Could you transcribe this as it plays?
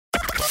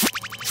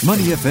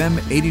Money FM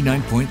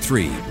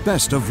 89.3,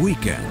 best of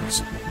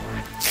weekends.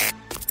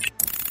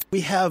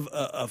 We have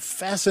a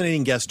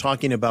fascinating guest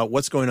talking about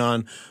what's going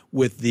on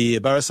with the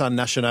Barisan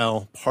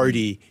Nasional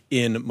Party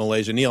in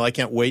Malaysia. Neil, I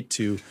can't wait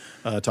to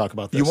talk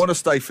about this. You want to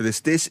stay for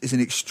this. This is an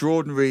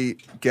extraordinary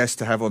guest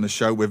to have on the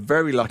show. We're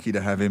very lucky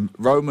to have him,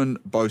 Roman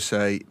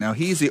Bose. Now,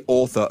 he is the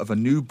author of a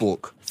new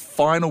book,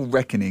 Final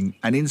Reckoning,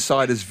 an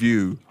insider's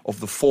view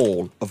of the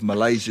fall of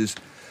Malaysia's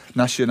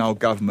national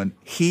government.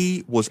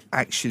 He was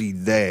actually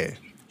there.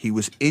 He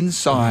was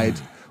inside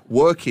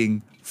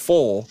working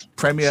for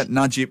Premier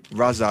Najib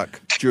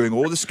Razak during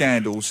all the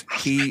scandals.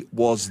 He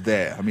was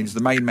there. I mean, he's the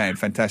main man.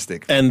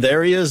 Fantastic. And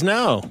there he is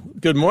now.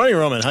 Good morning,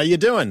 Roman. How you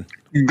doing?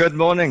 Good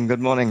morning.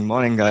 Good morning.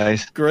 Morning,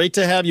 guys. Great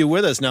to have you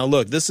with us. Now,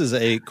 look, this is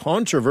a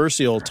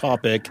controversial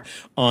topic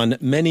on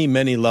many,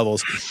 many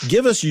levels.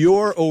 Give us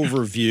your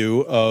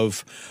overview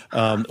of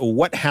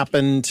what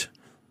happened,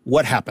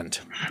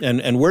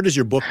 and where does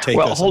your book take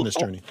us on this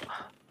journey?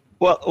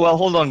 Well,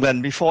 hold on,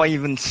 Glenn. Before I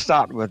even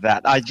start with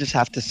that, I just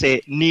have to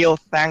say, Neil,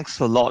 thanks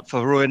a lot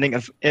for ruining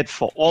it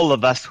for all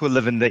of us who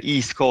live in the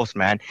East Coast,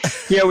 man.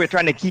 Here we're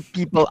trying to keep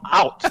people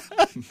out,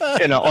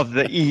 of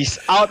the East,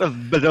 out of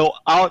Bedok,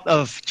 out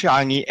of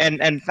Changi,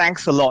 and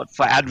thanks a lot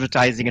for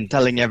advertising and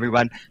telling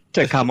everyone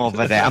to come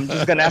over there. I'm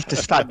just going to have to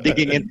start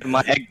digging into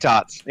my egg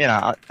tarts.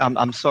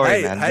 I'm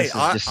sorry, man.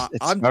 It's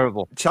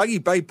terrible.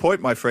 Changi Bay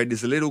Point, my friend,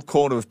 is a little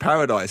corner of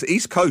paradise.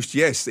 East Coast,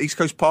 yes. East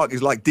Coast Park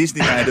is like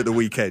Disneyland at the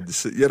weekends,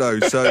 so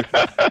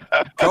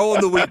go on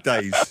the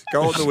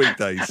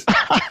weekdays.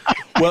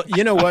 Well,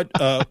 you know what,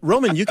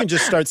 Roman, you can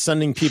just start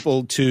sending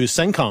people to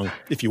Sengkang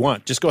if you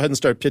want. Just go ahead and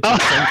start pitching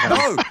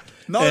Sengkang.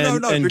 No.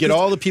 And get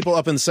all the people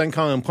up in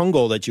Sengkang and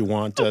Punggol that you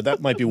want.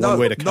 That might be one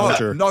way to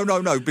counter. No.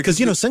 Because,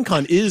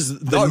 Sengkang is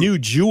the new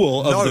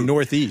jewel of the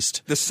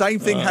Northeast. The same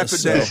thing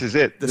happened there. This is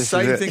it. The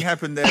same thing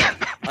happened there.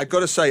 I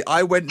got to say,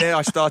 I went there,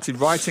 I started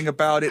writing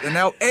about it, and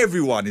now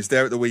everyone is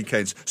there at the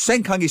weekends.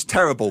 Sengkang is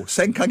terrible.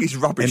 Sengkang is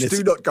rubbish.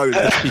 Do not go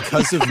there.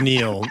 Because of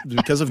Neil.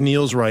 Because of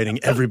Neil's writing,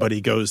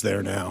 everybody goes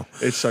there now.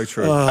 It's so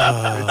true.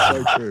 It's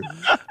so true.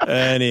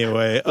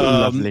 Anyway.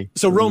 Lovely.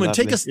 So, Roman,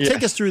 take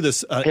us through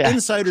this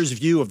insider's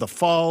view of the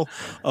fall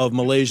of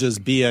Malaysia's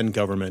BN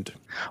government.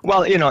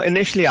 Well,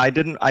 initially I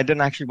didn't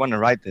actually want to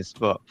write this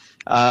book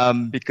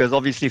because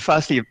obviously,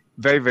 firstly,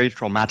 very, very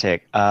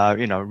traumatic,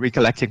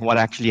 recollecting what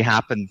actually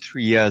happened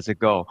 3 years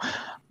ago.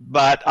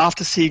 But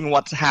after seeing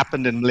what's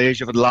happened in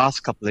Malaysia for the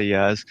last couple of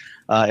years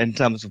in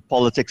terms of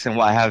politics and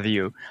what have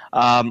you,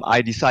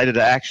 I decided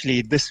that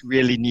actually this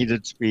really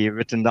needed to be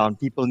written down.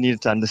 People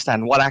needed to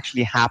understand what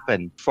actually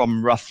happened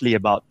from roughly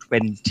about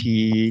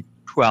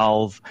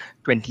 2012,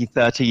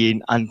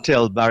 2013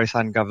 until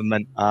Barisan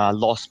government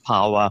lost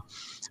power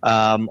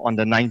on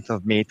the 9th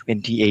of May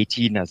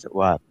 2018, as it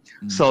were.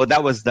 So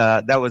that was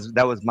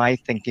my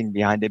thinking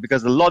behind it,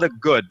 because a lot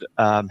of good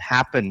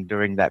happened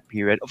during that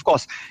period. Of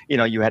course,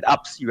 you had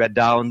ups, you had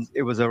downs.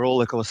 It was a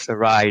roller coaster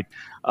ride.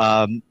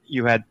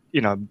 You had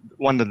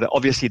one of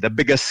the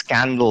biggest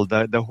scandal,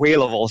 the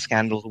whale of all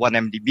scandals,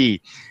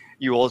 1MDB.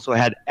 You also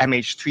had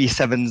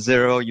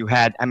MH370, you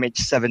had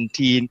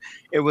MH17.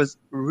 It was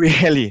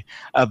really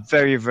a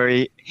very,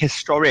 very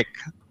historic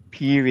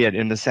period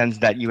in the sense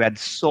that you had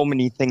so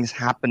many things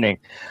happening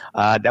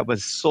that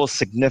was so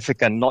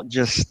significant, not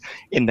just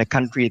in the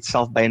country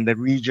itself, but in the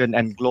region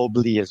and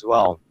globally as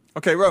well.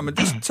 Okay, Roman,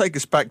 just take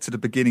us back to the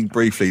beginning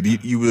briefly.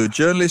 You were a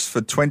journalist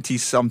for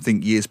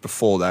 20-something years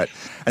before that,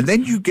 and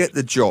then you get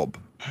the job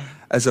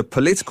as a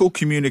political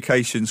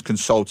communications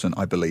consultant,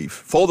 I believe,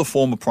 for the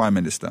former Prime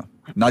Minister,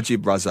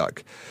 Najib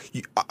Razak.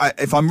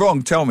 If I'm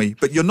wrong, tell me,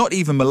 but you're not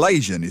even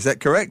Malaysian, is that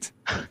correct?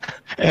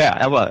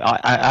 Yeah, well,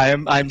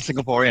 I'm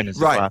Singaporean as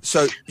well. Right,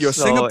 so you're a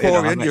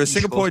Singaporean, you're a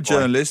Singaporean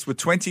journalist with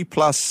 20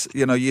 plus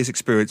years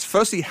experience.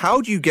 Firstly,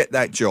 how do you get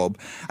that job?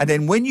 And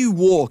then when you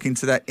walk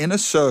into that inner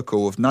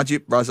circle of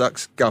Najib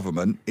Razak's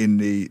government in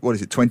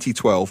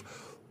 2012,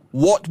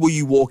 what were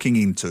you walking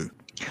into?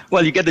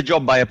 Well, you get the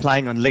job by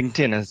applying on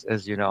LinkedIn,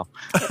 as you know,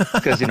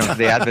 because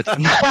they advertise.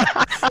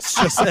 It's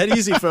just that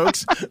easy,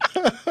 folks.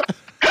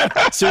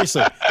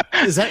 Seriously,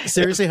 is that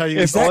seriously how you?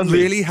 Is that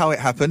really how it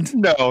happened?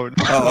 No. Oh,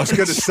 I was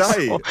going to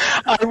say.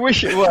 I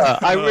wish it were.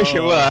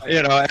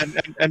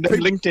 And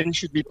LinkedIn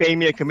should be paying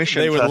me a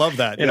commission. They would love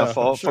that.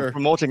 For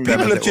promoting them.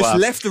 People have just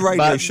left the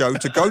radio show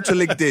to go to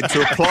LinkedIn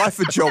to apply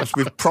for jobs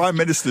with prime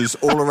ministers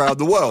all around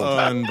the world.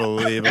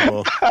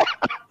 Unbelievable.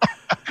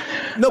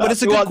 No, but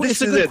it's a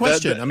good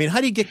question. I mean,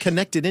 how do you get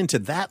connected into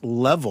that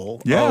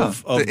level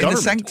of the inner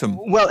sanctum?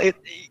 Well,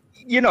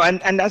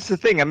 and that's the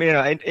thing. I mean,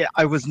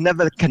 I was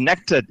never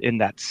connected in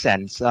that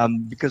sense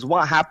because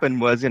what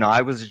happened was,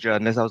 I was a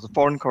journalist. I was a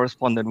foreign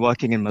correspondent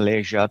working in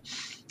Malaysia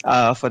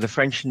for the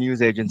French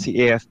news agency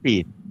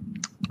AFP.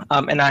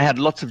 And I had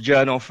lots of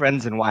journal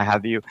friends and what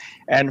have you.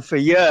 And for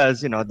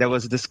years, there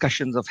was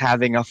discussions of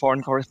having a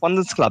foreign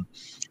correspondence club.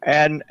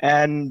 And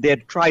they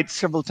had tried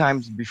several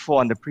times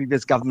before in the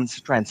previous governments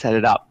to try and set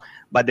it up,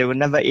 but they were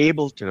never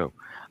able to.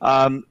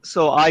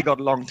 So I got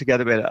along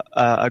together with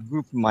a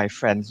group of my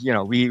friends.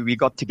 We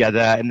got together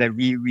and then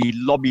we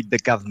lobbied the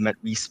government.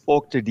 We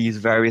spoke to these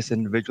various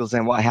individuals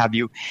and what have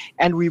you.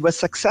 And we were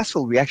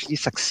successful. We actually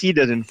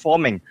succeeded in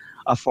forming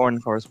a Foreign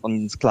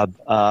Correspondents Club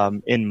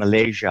in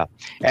Malaysia.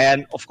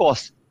 And of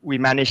course, we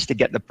managed to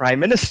get the Prime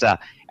Minister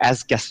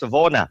as guest of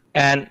honor.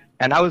 And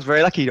I was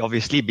very lucky,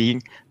 obviously,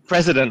 being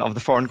president of the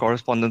Foreign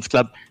Correspondents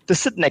Club, to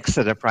sit next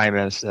to the Prime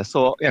Minister.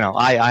 So,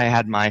 I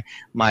had my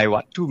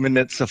 2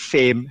 minutes of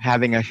fame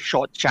having a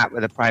short chat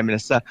with the Prime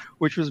Minister,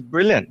 which was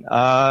brilliant.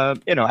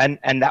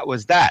 And that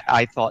was that.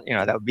 I thought,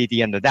 that would be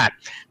the end of that.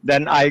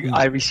 Then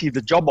I received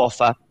a job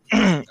offer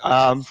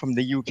from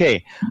the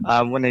UK,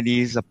 one of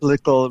these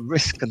political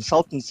risk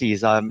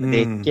consultancies.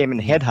 They came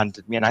and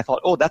headhunted me, and I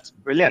thought, oh, that's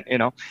brilliant.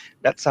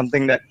 That's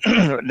something that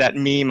that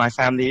me, my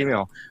family,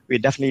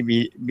 we'd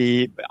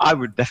definitely I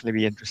would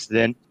definitely be interested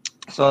in.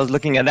 So I was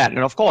looking at that, and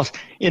of course,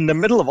 in the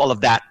middle of all of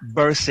that,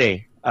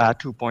 Bersih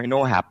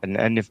 2.0 happened.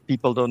 And if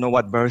people don't know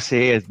what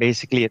Bersih is,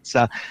 basically it's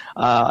an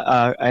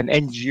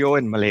NGO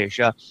in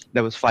Malaysia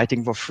that was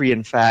fighting for free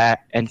and fair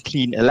and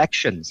clean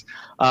elections.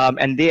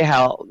 And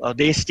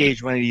they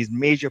staged one of these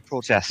major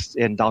protests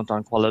in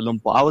downtown Kuala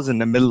Lumpur. I was in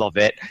the middle of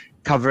it,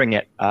 covering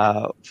it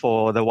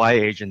for the Y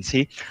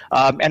agency,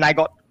 and I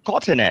got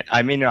caught in it.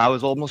 I mean, I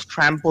was almost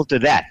trampled to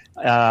death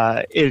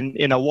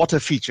in a water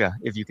feature,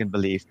 if you can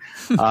believe.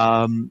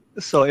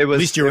 So it was. At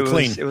least you were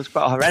clean. It was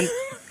quite horrendous.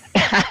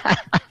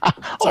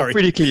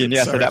 Pretty clean,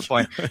 yes. Sorry. At that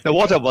point, the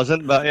water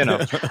wasn't, but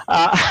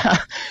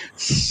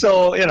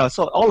so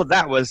all of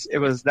that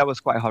was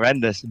quite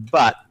horrendous.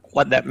 But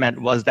what that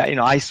meant was that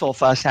I saw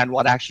firsthand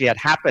what actually had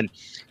happened,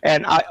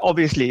 and I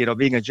obviously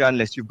being a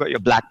journalist, you've got your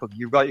black book,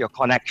 you've got your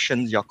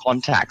connections, your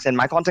contacts, and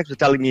my contacts were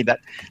telling me that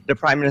the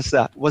Prime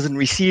Minister wasn't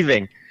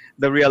receiving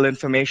the real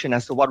information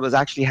as to what was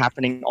actually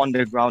happening on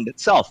the ground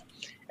itself.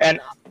 And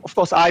of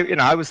course, I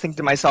was thinking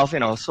to myself,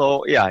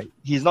 so yeah,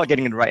 he's not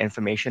getting the right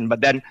information.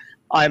 But then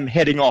I'm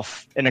heading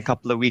off in a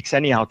couple of weeks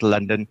anyhow to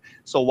London,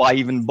 so why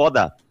even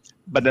bother?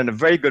 But then a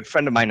very good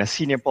friend of mine, a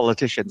senior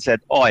politician, said,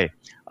 "Oi,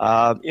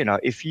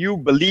 if you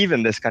believe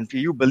in this country,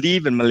 you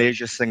believe in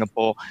Malaysia,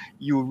 Singapore,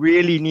 you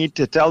really need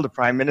to tell the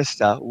Prime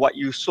Minister what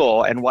you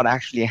saw and what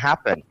actually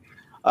happened."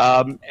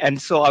 And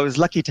so I was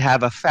lucky to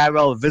have a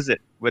farewell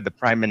visit with the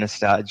Prime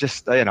Minister,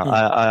 just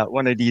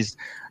one of these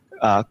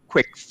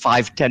quick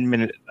 5-10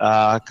 minute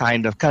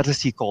kind of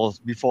courtesy calls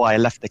before I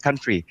left the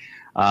country,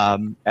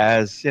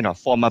 as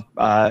former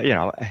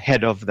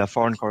head of the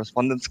Foreign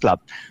Correspondents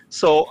Club.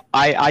 So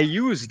I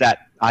used that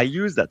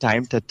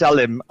time to tell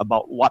him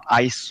about what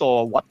I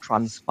saw, what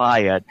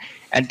transpired,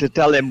 and to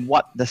tell him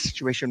what the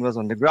situation was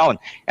on the ground.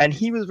 And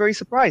he was very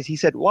surprised. He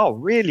said, "Wow,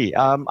 really?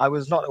 I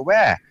was not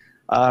aware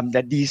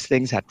that these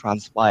things had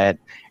transpired."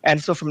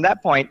 And so from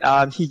that point,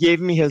 he gave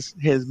me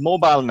his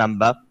mobile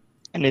number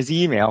and his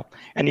email,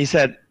 and he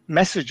said,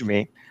 "Message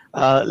me,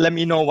 let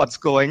me know what's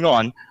going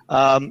on,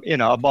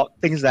 about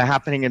things that are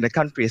happening in the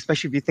country,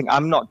 especially if you think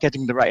I'm not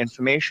getting the right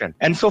information."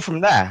 And so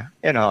from there,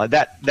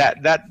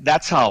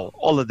 that's how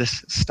all of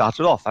this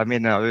started off. I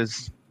mean, it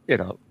was,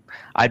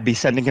 I'd be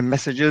sending him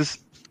messages,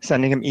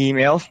 sending him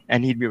emails,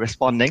 and he'd be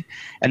responding,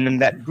 and then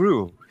that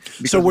grew.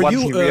 Because so were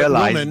you,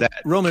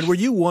 Roman, were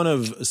you one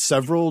of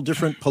several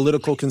different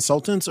political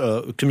consultants,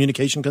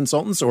 communication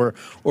consultants, or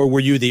were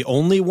you the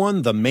only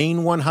one, the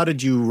main one? How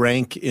did you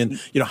rank in,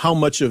 how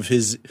much of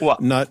his,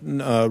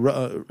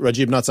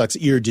 Rajiv Natsak's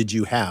ear did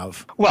you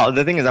have? Well,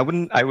 the thing is, I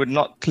would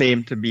not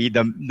claim to be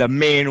the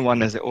main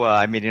one, as it were.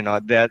 I mean,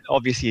 that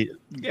obviously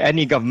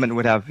any government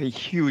would have a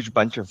huge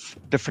bunch of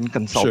different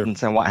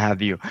consultants and what have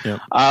you. Yeah.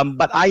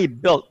 But I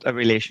built a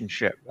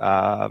relationship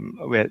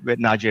with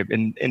Najib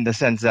in the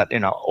sense that,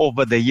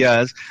 over the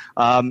years,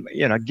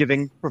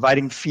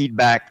 providing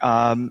feedback,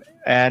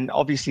 and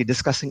obviously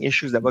discussing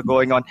issues that were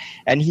going on.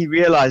 And he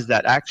realized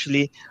that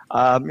actually,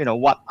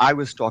 what I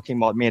was talking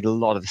about made a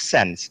lot of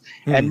sense.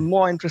 And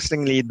more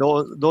interestingly,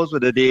 those were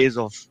the days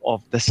of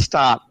the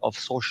start of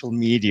social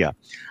media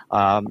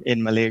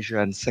in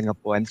Malaysia and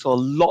Singapore. And so a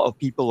lot of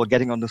people were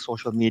getting onto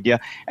social media,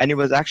 and it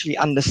was actually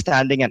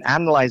understanding and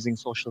analyzing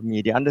social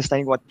media,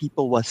 understanding what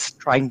people were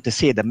trying to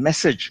say, the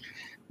message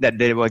that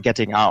they were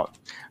getting out.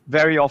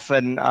 Very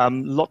often,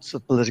 lots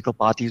of political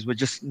parties were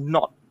just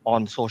not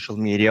on social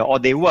media, or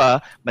they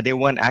were, but they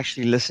weren't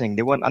actually listening.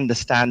 They weren't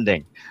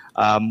understanding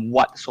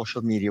what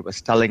social media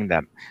was telling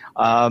them.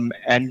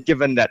 And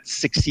given that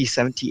 60,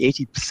 70,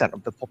 80%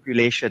 of the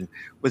population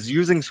was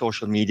using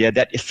social media,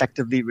 that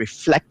effectively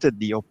reflected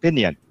the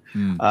opinion,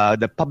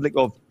 the public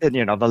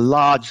opinion of a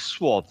large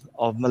swath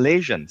of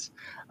Malaysians,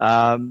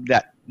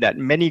 that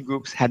many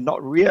groups had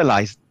not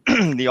realized.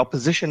 The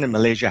opposition in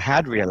Malaysia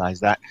had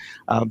realized that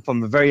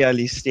from a very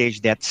early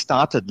stage. They had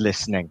started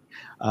listening,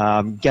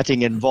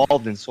 getting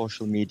involved in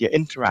social media,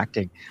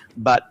 interacting,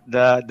 but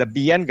the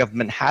BN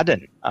government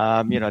hadn't.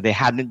 They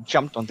hadn't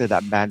jumped onto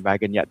that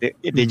bandwagon yet.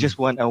 They just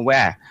weren't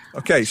aware.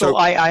 Okay, so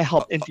I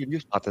helped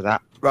introduce part of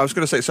that. I was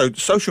going to say, so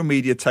social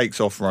media takes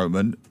off,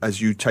 Roman,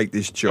 as you take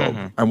this job,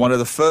 and one of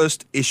the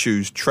first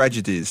issues,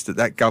 tragedies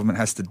that government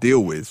has to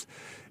deal with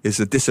is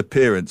the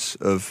disappearance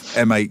of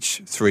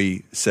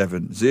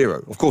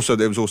MH370. Of course,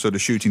 there was also the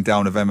shooting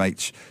down of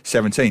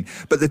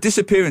MH17. But the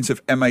disappearance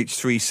of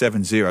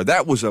MH370,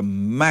 that was a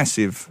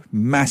massive,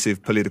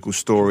 massive political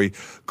story,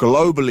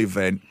 global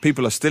event.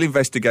 People are still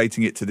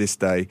investigating it to this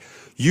day.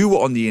 You were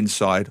on the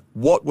inside.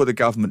 What were the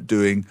government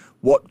doing?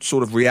 What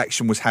sort of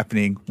reaction was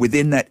happening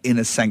within that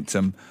inner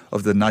sanctum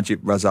of the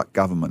Najib Razak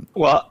government?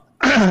 Well,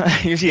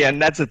 you see, and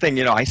that's the thing,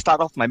 I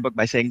start off my book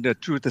by saying the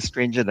truth is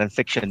stranger than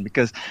fiction,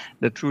 because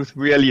the truth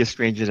really is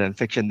stranger than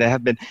fiction. There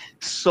have been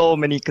so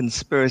many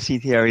conspiracy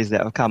theories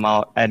that have come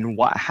out and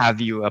what have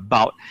you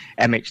about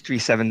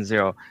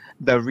MH370.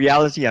 The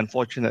reality,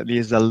 unfortunately,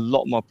 is a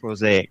lot more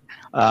prosaic,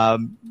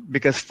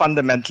 because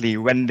fundamentally,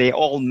 when they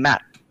all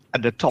met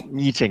at the top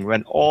meeting,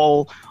 when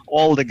all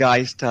the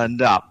guys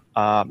turned up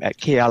at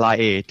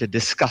KLIA to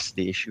discuss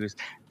the issues,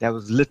 there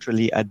was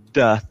literally a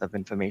dearth of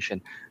information.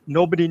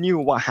 Nobody knew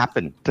what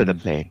happened to the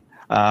plane.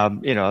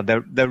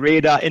 The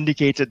radar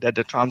indicated that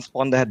the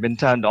transponder had been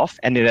turned off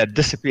and it had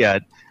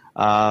disappeared,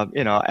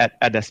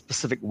 at a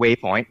specific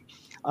waypoint.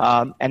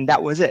 And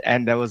that was it.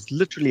 And there was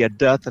literally a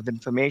dearth of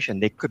information.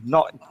 They could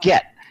not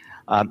get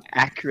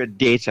accurate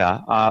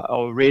data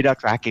or radar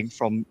tracking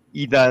from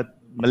either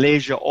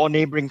Malaysia or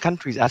neighboring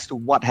countries as to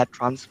what had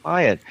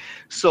transpired.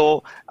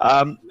 So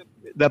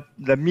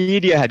the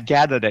media had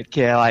gathered at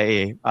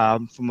KLIA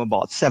from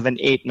about 7,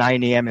 8,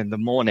 9 a.m. in the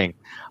morning.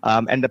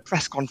 And the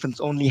press conference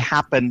only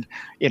happened,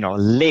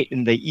 late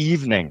in the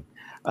evening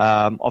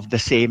of the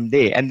same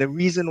day. And the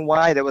reason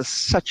why there was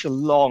such a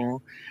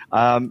long,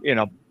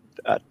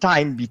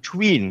 time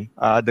between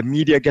the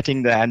media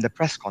getting there and the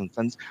press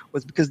conference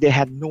was because they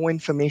had no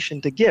information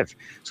to give.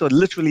 So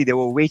literally they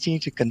were waiting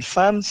to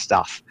confirm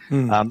stuff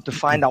to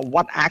find out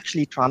what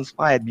actually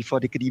transpired before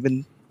they could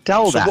even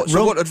tell that.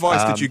 So what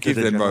advice did you give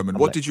then, Roman?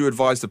 What did you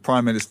advise the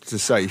Prime Minister to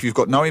say? If you've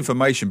got no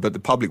information but the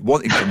public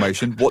want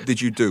information, what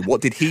did you do?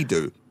 What did he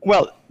do?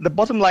 Well, the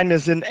bottom line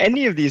is in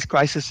any of these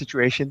crisis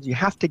situations, you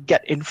have to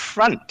get in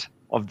front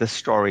of the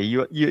story.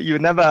 You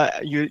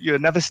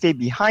never stay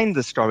behind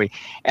the story.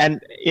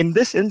 And in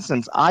this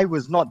instance, I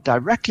was not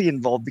directly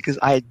involved because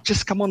I had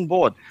just come on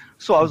board.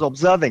 So I was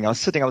observing, I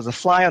was a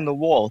fly on the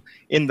wall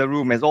in the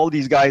room as all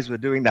these guys were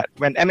doing that.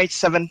 When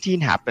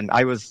MH17 happened,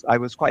 I was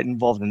quite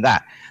involved in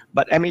that.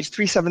 But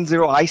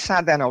MH370, I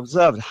sat there and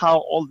observed how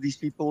all these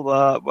people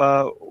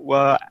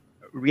were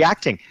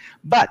reacting.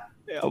 But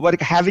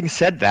having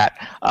said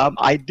that,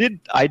 I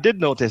did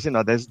notice,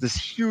 there's this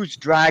huge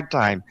drag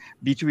time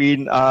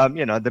between,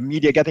 the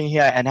media getting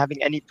here and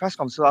having any press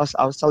conference. So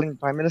I was telling the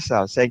Prime Minister,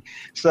 I was saying,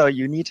 sir,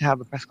 you need to have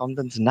a press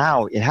conference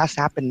now. It has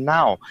to happen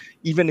now.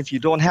 Even if you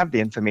don't have the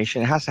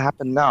information, it has to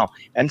happen now.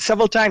 And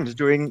several times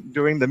during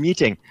the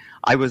meeting,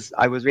 I was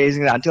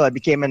raising that until I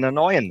became an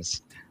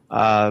annoyance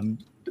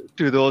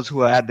to those who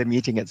were at the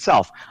meeting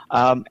itself.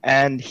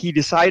 And he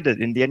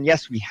decided in the end,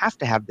 yes, we have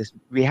to have this.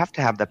 We have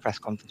to have that press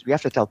conference. We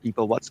have to tell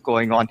people what's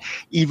going on,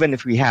 even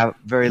if we have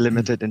very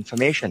limited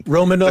information.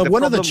 Roman,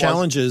 one of the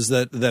challenges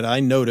that I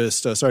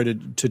noticed, sorry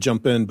to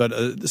jump in, but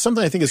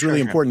something I think is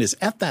really important is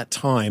at that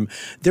time,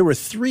 there were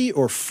 3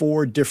 or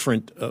 4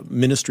 different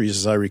ministries,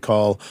 as I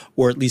recall,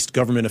 or at least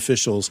government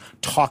officials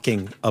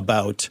talking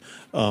about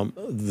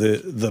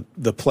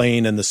the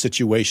plane and the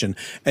situation.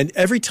 And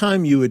every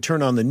time you would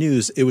turn on the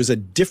news, it was a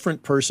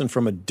different person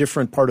from a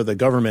different part of the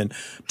government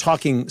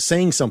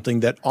saying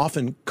something that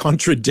often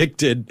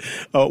contradicted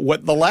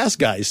what the last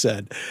guy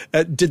said.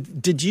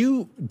 Did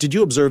you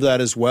observe that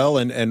as well?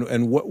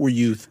 And what were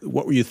you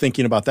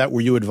thinking about that?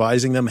 Were you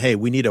advising them, hey,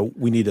 we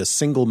need a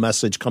single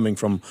message coming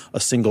from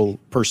a single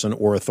person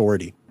or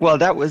authority? Well,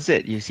 that was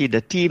it. You see,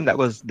 the team that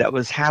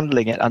was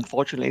handling it,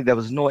 unfortunately, there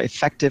was no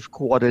effective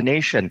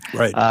coordination.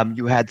 Right.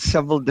 You had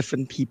several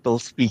different people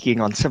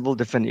speaking on several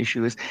different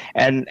issues,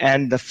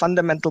 and the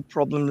fundamental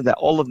problem that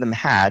all of them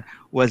had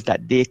was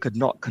that they could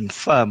not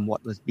confirm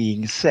what was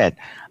being said.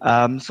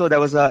 So there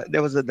was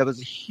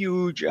a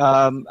huge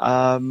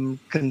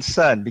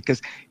concern,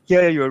 because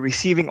here you were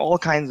receiving all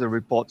kinds of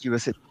reports. You were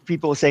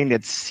people saying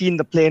they'd seen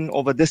the plane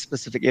over this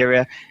specific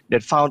area,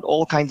 they'd found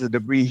all kinds of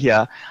debris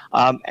here,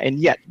 and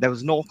yet there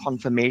was no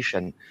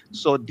confirmation.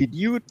 So did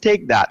you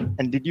take that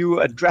and did you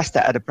address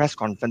that at a press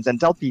conference and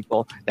tell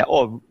people that,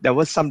 there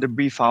was some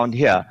debris found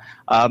here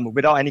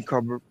without any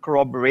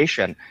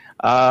corroboration,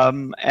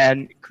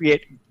 and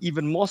create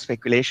even more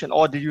speculation?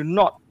 Or did you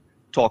not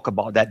talk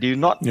about that? Did you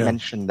not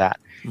mention that?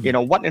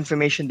 Mm-hmm. What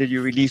information did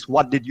you release?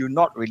 What did you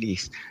not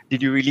release?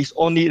 Did you release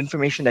only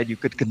information that you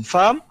could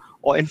confirm,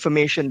 or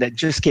information that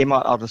just came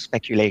out of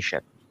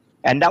speculation?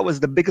 And that was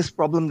the biggest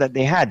problem that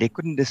they had. They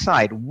couldn't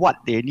decide what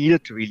they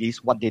needed to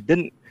release, what they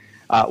didn't,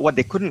 what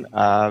they couldn't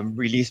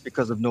release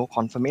because of no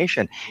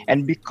confirmation.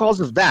 And because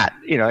of that,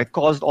 it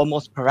caused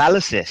almost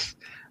paralysis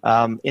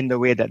in the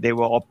way that they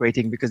were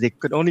operating, because they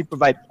could only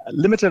provide a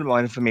limited amount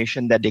of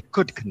information that they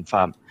could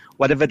confirm.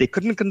 Whatever they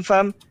couldn't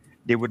confirm,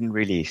 they wouldn't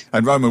release.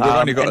 And Roman, we've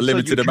only got a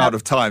limited amount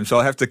of time, so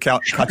I have to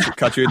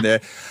cut you in there.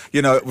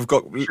 You know, we've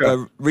got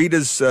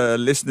readers,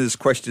 listeners'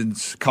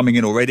 questions coming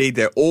in already.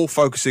 They're all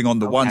focusing on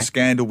the one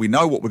scandal. We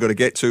know what we're going to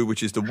get to,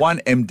 which is the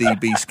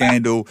 1MDB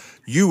scandal.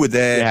 You were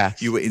there.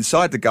 Yes. You were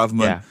inside the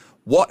government. Yeah.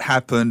 What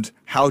happened?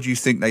 How do you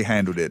think they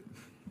handled it?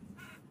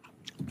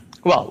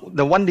 Well,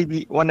 the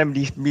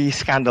 1MDB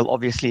scandal,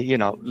 obviously, you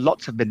know,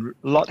 lots have been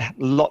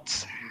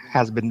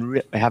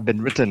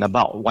written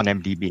about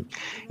 1MDB.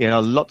 You know,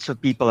 lots of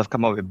people have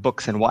come up with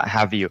books and what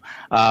have you.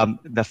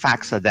 The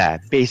facts are there.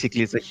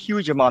 Basically, it's a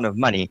huge amount of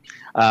money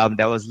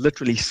that was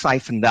literally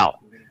siphoned out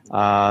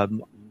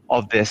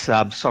of this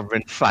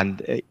sovereign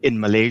fund in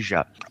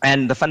Malaysia.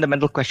 And the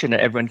fundamental question that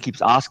everyone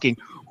keeps asking,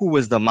 who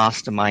was the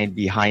mastermind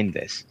behind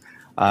this?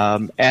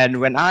 And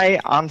when I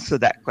answer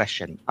that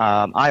question,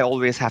 I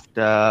always have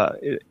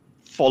to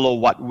follow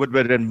what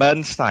Woodward and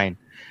Bernstein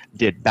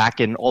did back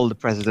in All the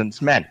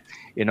President's Men,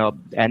 you know,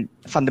 and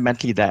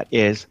fundamentally that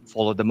is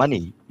follow the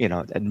money, you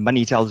know, and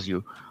money tells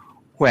you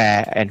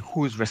where and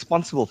who's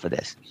responsible for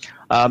this.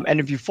 And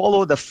if you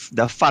follow the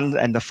fund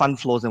and the fund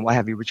flows and what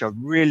have you, which are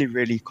really,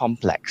 really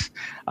complex,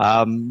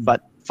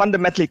 but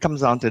fundamentally it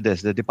comes down to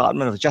this. The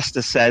Department of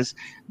Justice says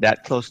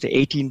that close to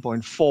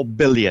 $18.4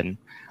 billion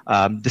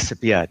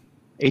disappeared.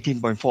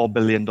 $18.4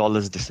 billion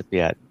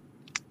disappeared.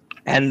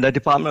 And the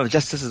Department of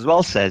Justice as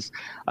well says,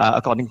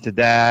 according to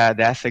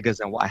their figures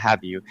and what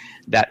have you,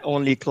 that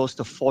only close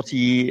to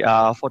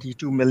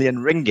 42 million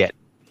ringgit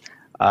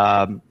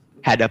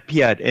had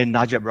appeared in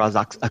Najib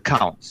Razak's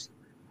accounts,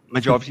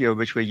 majority of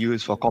which were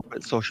used for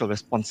corporate social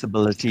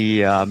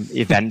responsibility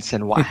events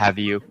and what have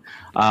you.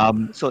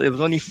 So it was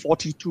only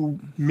 42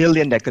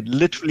 million that could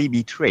literally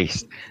be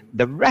traced.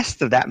 The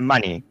rest of that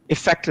money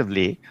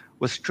effectively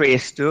was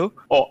traced to,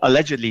 or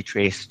allegedly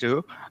traced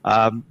to,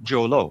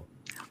 Jho Low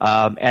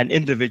and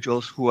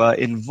individuals who are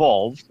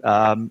involved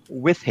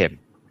with him,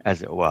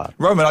 as it were.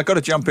 Roman, I've got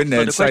to jump in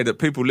there and say that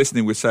people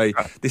listening would say,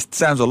 this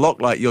sounds a lot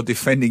like you're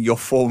defending your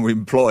former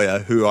employer,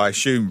 who I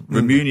assume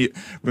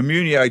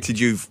remunerated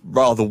you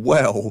rather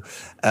well.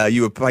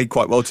 You were paid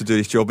quite well to do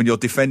this job, and you're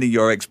defending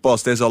your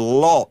ex-boss. There's a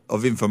lot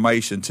of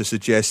information to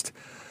suggest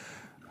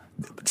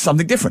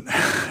something different,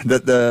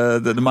 that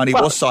the money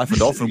was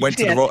siphoned off and went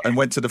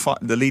to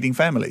the leading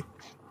family.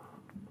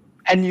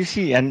 And you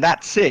see, and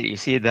that's it. You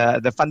see,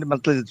 the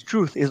fundamental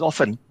truth is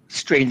often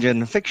stranger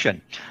than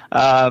fiction.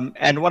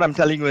 And what I'm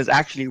telling you is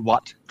actually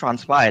what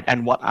transpired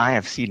and what I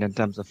have seen in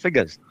terms of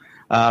figures.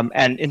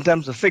 And in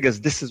terms of figures,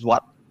 this is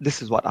what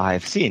I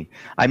have seen.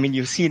 I mean,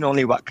 you've seen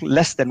only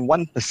less than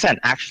 1%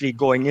 actually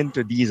going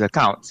into these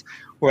accounts,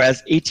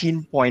 whereas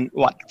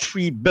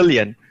 18.3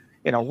 billion.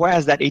 You know, where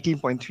has that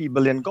 18.3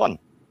 billion gone?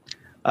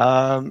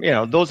 You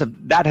know,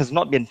 that has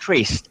not been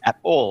traced at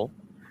all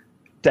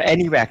to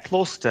anywhere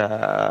close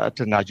to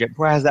Najib.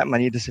 Where has that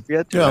money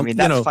disappeared to? I mean,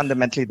 that's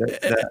fundamentally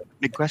the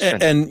big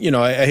question. And, you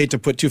know, I hate to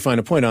put too fine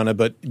a point on it,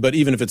 but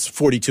even if it's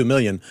 42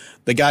 million,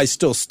 the guy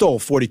still stole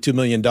 $42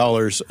 million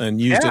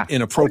and used it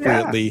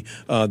inappropriately.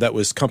 That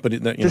was company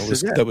that, you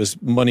know, that was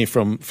money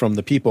from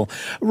the people.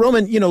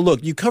 Roman, you know,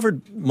 look, you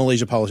covered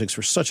Malaysia politics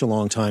for such a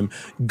long time.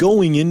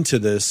 Going into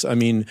this, I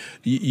mean,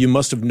 you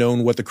must have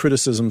known what the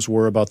criticisms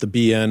were about the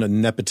BN and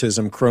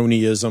nepotism,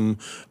 cronyism,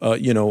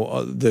 you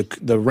know,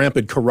 the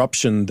rampant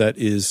corruption that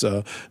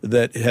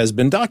has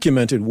been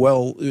documented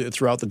well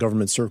throughout the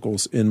government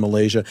circles in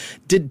Malaysia.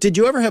 Did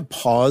you ever have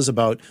pause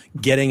about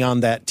getting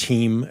on that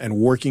team and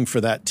working for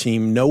that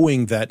team,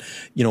 knowing that,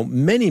 you know,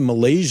 many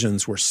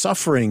Malaysians were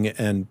suffering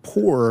and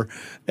poor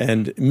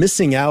and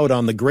missing out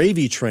on the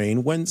gravy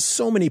train when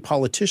so many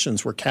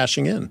politicians were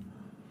cashing in?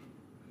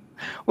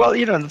 Well,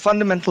 you know, the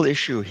fundamental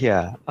issue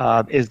here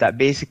is that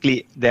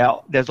basically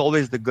there's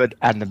always the good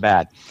and the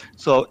bad.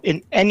 So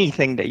in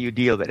anything that you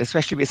deal with,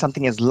 especially with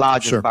something as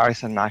large as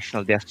Barisan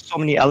Nasional, there's so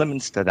many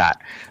elements to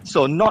that.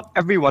 So not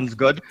everyone's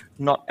good,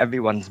 not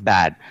everyone's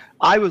bad.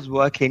 I was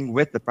working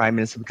with the Prime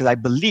Minister because I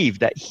believe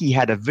that he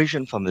had a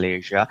vision for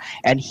Malaysia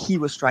and he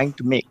was trying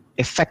to make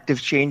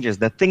effective changes.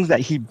 The things that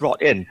he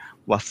brought in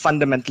were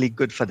fundamentally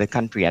good for the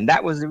country. And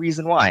that was the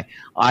reason why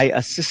I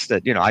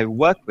assisted, you know, I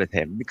worked with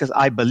him because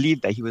I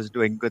believed that he was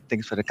doing good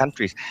things for the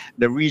countries.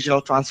 The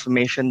regional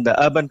transformation, the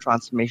urban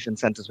transformation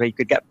centers where you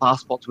could get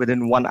passports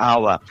within 1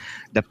 hour,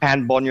 the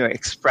Pan Borneo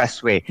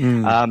Expressway,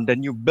 the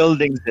new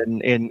buildings in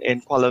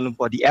Kuala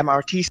Lumpur, the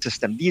MRT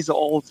system. These are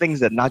all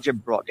things that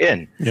Najib brought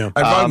in. Yeah.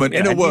 And Roman,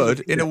 in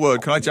a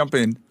word, can I jump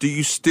in? Do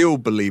you still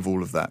believe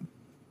all of that?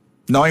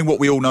 Knowing what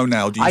we all know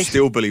now, do you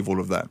still believe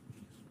all of that?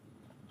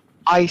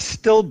 I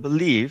still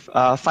believe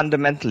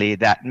fundamentally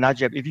that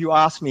Najib, if you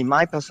ask me,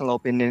 my personal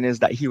opinion is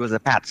that he was a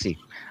patsy.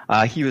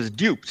 He was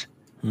duped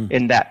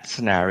in that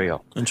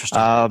scenario. Interesting.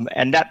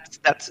 And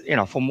that's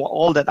from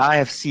all that I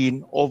have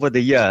seen over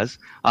the years,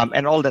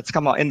 and all that's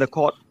come out in the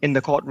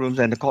courtrooms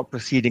and the court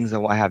proceedings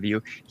and what have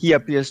you, he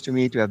appears to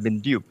me to have been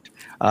duped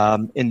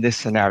in this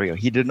scenario.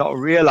 He did not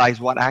realize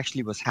what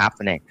actually was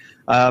happening.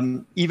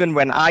 Even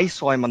when I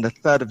saw him on the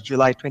 3rd of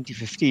July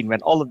 2015,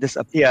 when all of this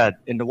appeared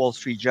in the Wall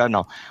Street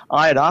Journal,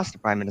 I had asked the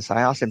Prime Minister,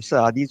 I asked him, sir,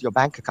 are these your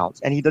bank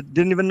accounts? And he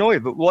didn't even know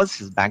if it was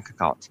his bank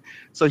accounts.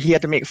 So he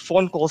had to make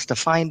phone calls to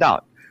find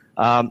out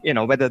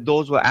whether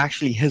those were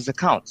actually his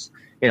accounts,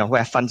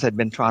 where funds had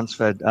been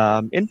transferred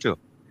into.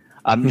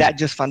 That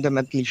just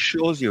fundamentally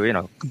shows you,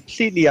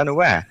 completely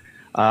unaware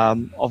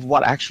of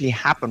what actually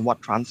happened,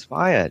 what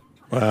transpired.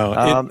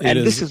 Wow.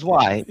 This is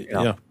why.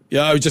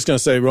 Yeah, I was just going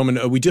to say,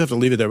 Roman, we do have to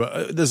leave it there,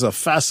 but this is a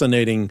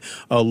fascinating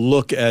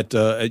look at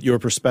your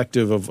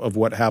perspective of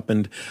what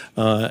happened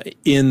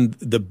in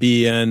the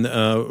BN.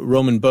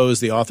 Roman Bose,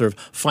 the author of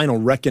Final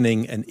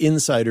Reckoning, An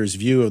Insider's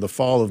View of the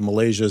Fall of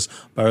Malaysia's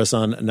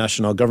Barisan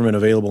Nasional Government,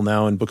 available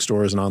now in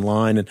bookstores and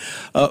online. And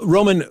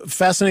Roman,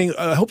 fascinating.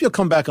 I hope you'll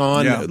come back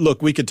on. Yeah.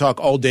 Look, we could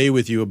talk all day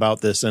with you about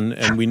this,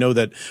 and we know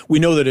that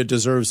it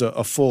deserves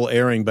a full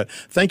airing. But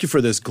thank you for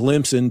this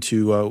glimpse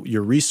into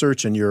your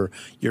research and your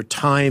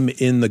time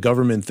in the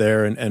government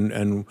there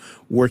and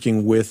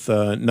working with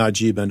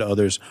Najib and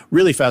others.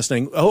 Really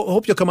fascinating. I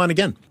hope you'll come on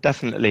again.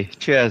 Definitely.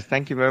 Cheers.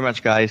 Thank you very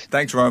much, guys.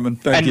 Thanks, Roman.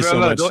 Thank you so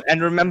much.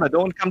 Remember,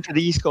 don't come to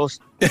the East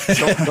Coast.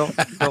 Don't.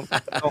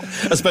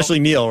 Especially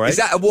Neil, right? Is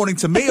that a warning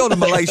to me or the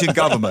Malaysian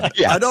government?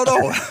 Yeah. I don't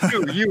know.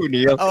 You,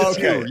 Neil.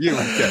 Okay. You.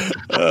 Okay.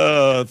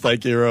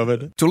 Thank you,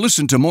 Roman. To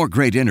listen to more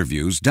great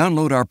interviews,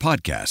 download our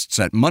podcasts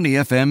at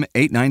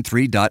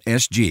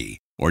moneyfm893.sg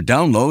or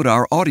download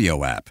our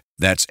audio app.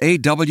 That's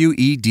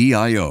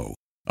AWEDIO.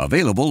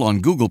 Available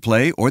on Google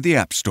Play or the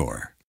App Store.